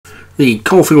The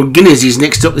Caulfield Guineas is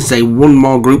next up. This is a 1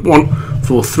 mile Group 1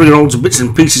 for 3-year-olds. Bits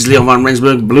and Pieces, Leon van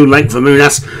Rensburg. Blue Lake for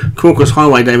Munas. Caucus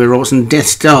Highway, David Robertson. Death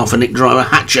Star for Nick Driver.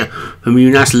 Hatcher for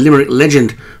Munas. Limerick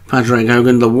Legend, Padraig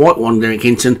Hogan. The White One, Derek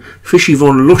Hinton. Fishy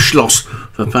Von Lushloss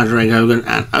for Padraig Hogan.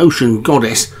 And Ocean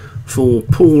Goddess for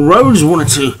Paul Rhodes. 1 or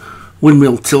 2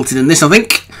 windmill tilted in this, I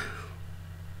think.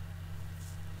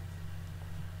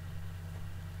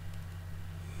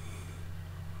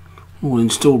 All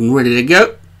installed and ready to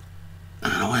go.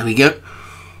 And away we go.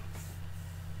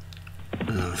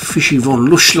 Fishy Von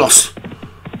Lushloss.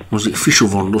 Was it Fisher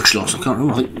Von Lushloss? I can't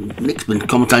remember. I think Nick's been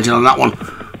commentating on that one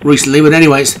recently. But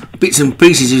anyway, it's Bits and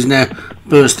Pieces who's now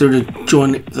burst through to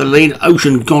join the lead.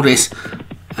 Ocean Goddess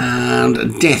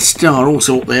and Death Star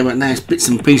also up there. But now it's Bits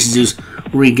and Pieces who's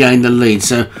regained the lead.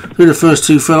 So through the first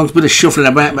 2 furlongs, bit of shuffling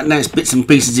about, but now it's Bits and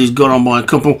Pieces who's got on by a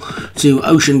couple to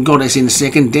Ocean Goddess in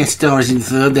second. Death Star is in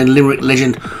third, then Limerick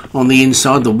Legend on the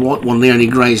inside. The White One, Leonie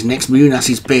Gray's next.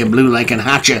 Munas's pair, Blue Lake and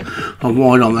Hatcher are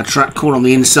wide on the track. Caught on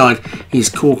the inside is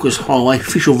Caucus Highway.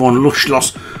 Fischl Von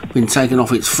Lushloss been taken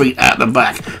off its feet at the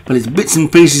back, but it's Bits and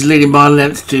Pieces leading by a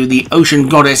length to the Ocean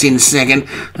Goddess in second.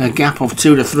 A gap of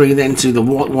 2 to 3 then to the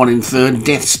White One in third.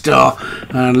 Death Star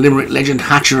and Limerick Legend,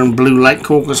 Hatcher and Blue Lake.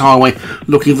 Caucus Highway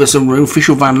looking for some room.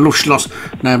 Fischl Van Lushloss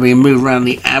now being moved around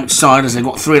the outside as they've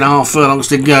got 3.5 furlongs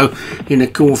to go in the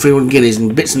Caulfield Guineas,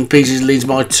 and Bits and Pieces leads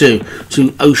by 2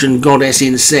 to Ocean Goddess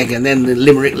in second. Then the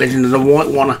Limerick Legend of the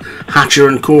White One, Hatcher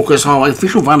and Caucus Highway.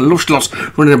 Fischl Van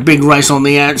Lushloss running a big race on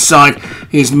the outside.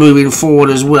 He's moving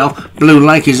forward as well. Blue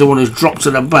Lake is the one who's dropped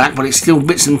to the back, but it's still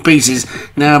Bits and Pieces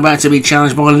now about to be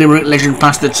challenged by Limerick Legend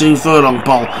past the 2 furlong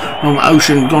pole from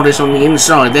Ocean Goddess on the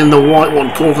inside. Then the White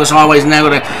One, Caucus Highway's now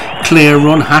got a clear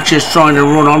run. Hatcher's trying to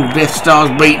run on. Death Star's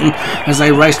beaten as they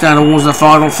race down towards the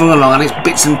final furlong, and it's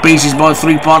Bits and Pieces by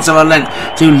 3 parts of a length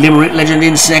to Limerick Legend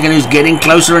in second, who's getting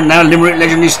closer, and now Limerick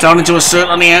Legend is starting to assert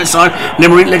on the outside.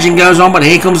 Limerick Legend goes on, but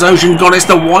here comes Ocean Goddess,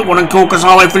 the White One, and Caucus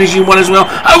Highway finishing well as well.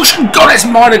 Ocean Goddess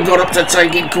might have got up to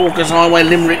take it. Caucus Highway,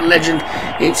 Limerick Legend,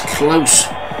 it's close.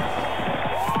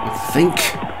 I think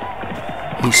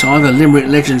it's either Limerick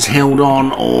Legend's held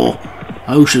on or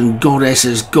Ocean Goddess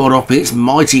has got up. It's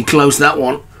mighty close, that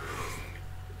one.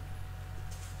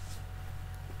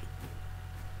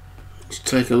 Let's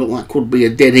take a look. That could be a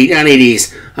dead heat, and it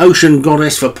is. Ocean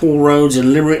Goddess for Paul Rhodes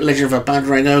and Limerick Legend for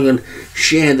Padraig Hogan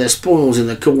shared the spoils in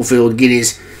the Caulfield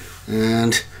Guineas,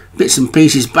 and Bits and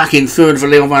Pieces back in third for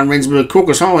Leon van Rensburg.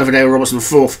 Caucus Highway for David Robertson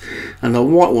fourth, and the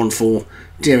White One for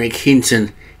Derek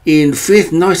Hinton in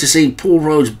fifth. Nice to see Paul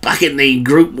Rhodes back in the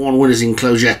Group 1 winners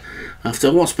enclosure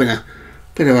after what's been a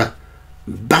bit of a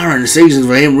barren season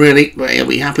for him, really, but he'll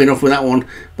be happy enough with that one.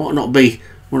 Might not be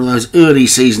one of those early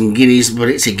season Guineas, but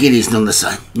it's a Guineas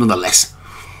nonetheless.